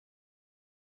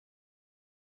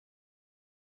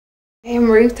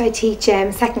I'm Ruth, I teach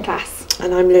 2nd class.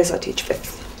 And I'm Liz, I teach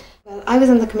 5th. Well, I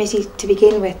was on the committee to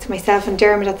begin with, myself and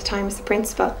Dermot at the time was the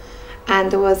principal,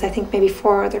 and there was, I think, maybe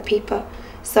 4 other people.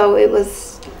 So it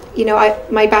was, you know,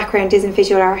 my background is in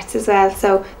visual arts as well,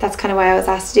 so that's kind of why I was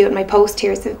asked to do it. My post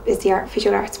here is the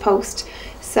visual arts post.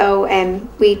 So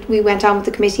we went on with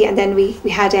the committee, and then we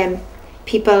had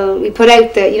people, we put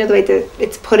out the, you know, the way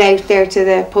it's put out there to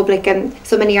the public, and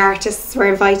so many artists were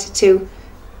invited to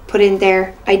put in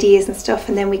their ideas and stuff,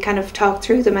 and then we kind of talked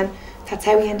through them, and that's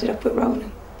how we ended up with Ronan.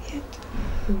 Yeah.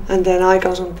 And then I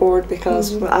got on board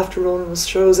because after Ronan was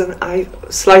chosen, I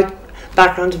slight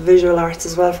background in visual arts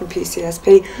as well from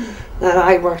PCSP, that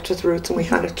I worked with Ruth and we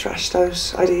kind of trashed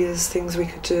out ideas, things we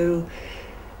could do,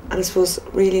 and I suppose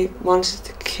really wanted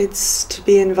the kids to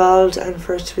be involved and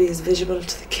for it to be as visible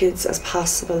to the kids as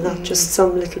possible, not just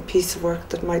some little piece of work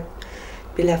that might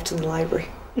be left in the library.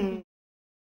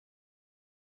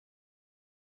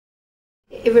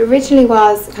 It originally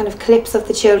was kind of clips of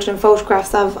the children,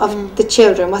 photographs of the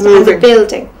children, wasn't it? And the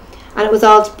building, and it was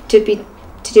all to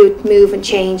do with move and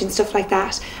change and stuff like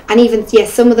that. And even,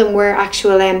 yes, some of them were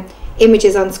actual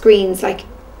images on screens, like,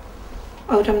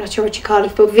 oh, I'm not sure what you call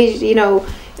it, but you know,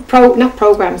 not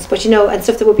programs, but you know, and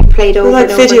stuff that would be played over like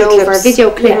and over,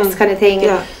 video clips kind of thing.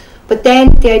 Yeah. But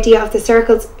then the idea of the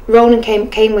circles, Ronan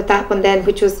came with that one then,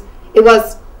 which was it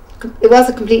was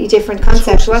a completely different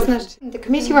concept, wasn't it? The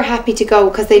committee were happy to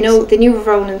go because they knew of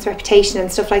Ronan's reputation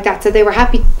and stuff like that, so they were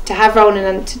happy to have Ronan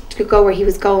and to go where he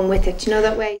was going with it, you know,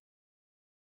 that way.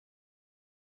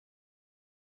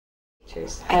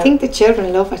 I think the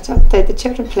children love it, don't they? The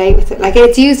children play with it. Like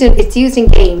it's used in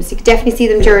games. You can definitely see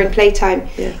them during playtime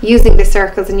using the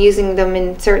circles and using them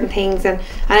in certain things. And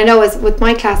I know as with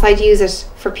my class, I'd use it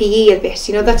for PE a bit.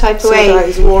 You know, that type of way. So that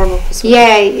is warm up as well.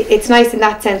 Yeah, it's nice in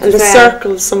that sense. And as the well.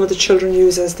 circles some of the children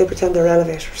use as they pretend they're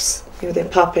elevators. You know, they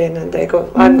pop in and they go,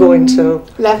 I'm going to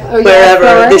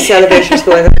wherever this elevator's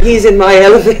going. He's in my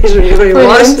elevator. You know, you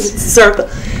want it, it's a circle.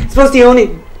 I suppose the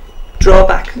only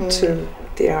drawback to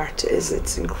the art is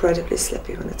it's incredibly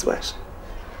slippy when it's wet.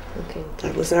 Okay.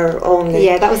 That was our only.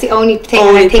 Yeah, that was the only thing.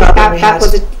 And I think that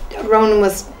was it. Ronan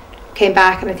came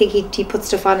back, and I think he put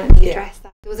stuff on it and he addressed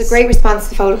that. There was a great response to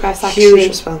the photographs. Actually, huge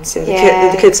response.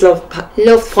 Yeah, the kids loved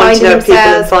finding out people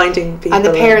and finding people, and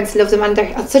the parents loved them, and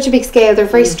they're at such a big scale. They're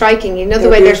very striking. You know, the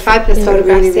way they're fabulous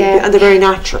photographs. Really, and they're very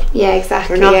natural. Yeah,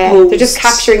 exactly. They're not posed, they're just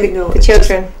capturing the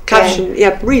children.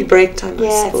 Real break time. I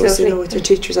suppose, it's lovely. you know, with your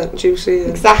teachers out on duty.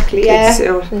 And exactly. Kids, you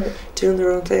know, doing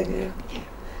their own thing.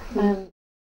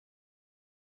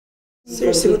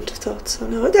 Seriously, wouldn't have thought so.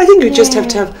 No, I think we just have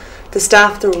to have the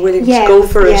staff that were willing to go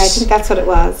for it. Yeah, I think that's what it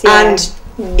was. And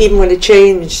even when it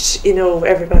changed, you know,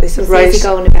 everybody said, right,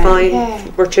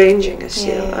 fine, we're changing it.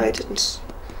 You know, I didn't.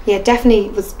 Yeah, definitely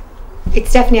was.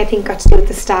 It's definitely, I think, got to do with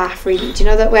the staff, really. Do you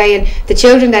know that way? And the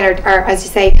children then are, as you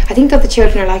say, I think that the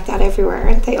children are like that everywhere,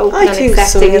 aren't they? Open and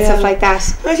accepting and stuff like that.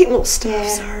 I think most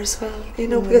staffs are as well, you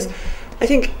know, because I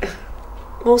think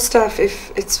most staff,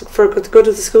 if it's for the good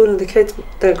of the school and the kids,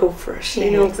 they'll go for it,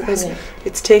 you know, because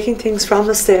it's taking things from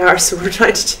us, they are, so we're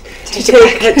trying to take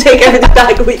everything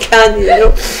back we can, you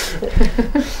know.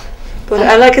 But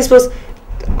I suppose,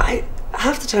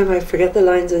 half the time I forget the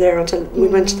lines are there until we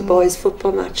went to the boys'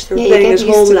 football match. They were playing at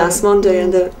home last Monday,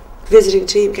 and the visiting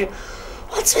team came,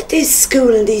 what's with this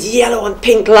school and these yellow and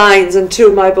pink lines? And 2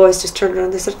 of my boys just turned around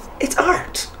and they said, it's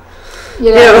art.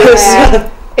 You know,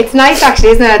 it's nice actually,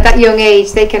 isn't it, at that young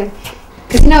age they can,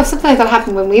 because you know, if something like that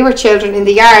happened when we were children in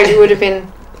the yard, it would have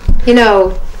been, you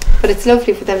know, but it's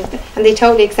lovely for them, and they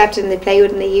totally accept it and they play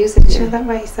with it and they use it, you know, that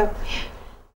way. So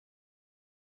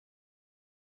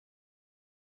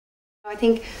I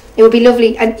think it would be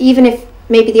lovely, and even if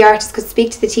maybe the artists could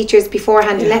speak to the teachers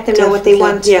beforehand and let them know what they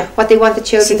want, what they want the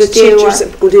children to do. So the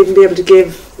teachers would even be able to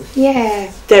give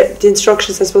the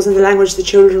instructions, I suppose, in the language the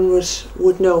children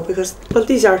would know, because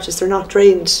these artists are not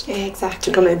trained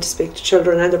to come in to speak to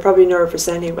children, and they're probably nervous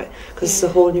anyway, because it's a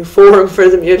whole new forum for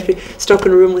them. You'd be stuck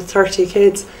in a room with 30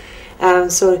 kids,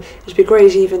 so it'd be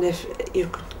great even if you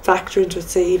could factor into it,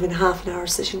 say, even half an hour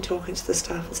sitting talking to the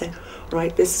staff and saying,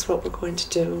 right, this is what we're going to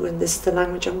do and this is the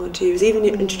language I'm going to use, even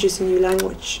introducing new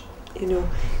language, you know,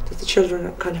 that the children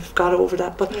have kind of got over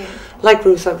that. But like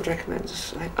Ruth, I would recommend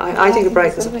it. I think it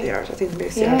brightens up the art. I think it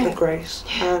makes the art look great.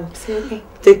 Absolutely.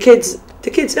 The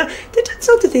kids now, it's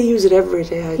not that they use it every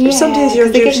day either. Some days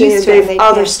you're duty and they've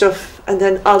other stuff, and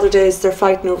then other days they're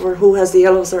fighting over who has the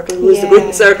yellow circle, who has the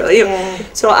green circle, you know.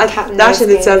 So that in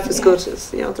itself is good,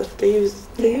 is, you know, that they use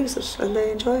it and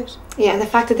they enjoy it. Yeah, and the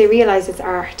fact that they realise it's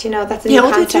art, you know, that's a new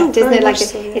concept, isn't it? Like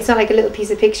it's not like a little piece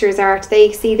of picture is art.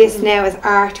 They see this now as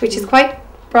art, which is quite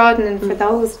broadening for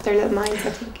those, their little minds, I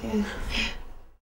think, yeah.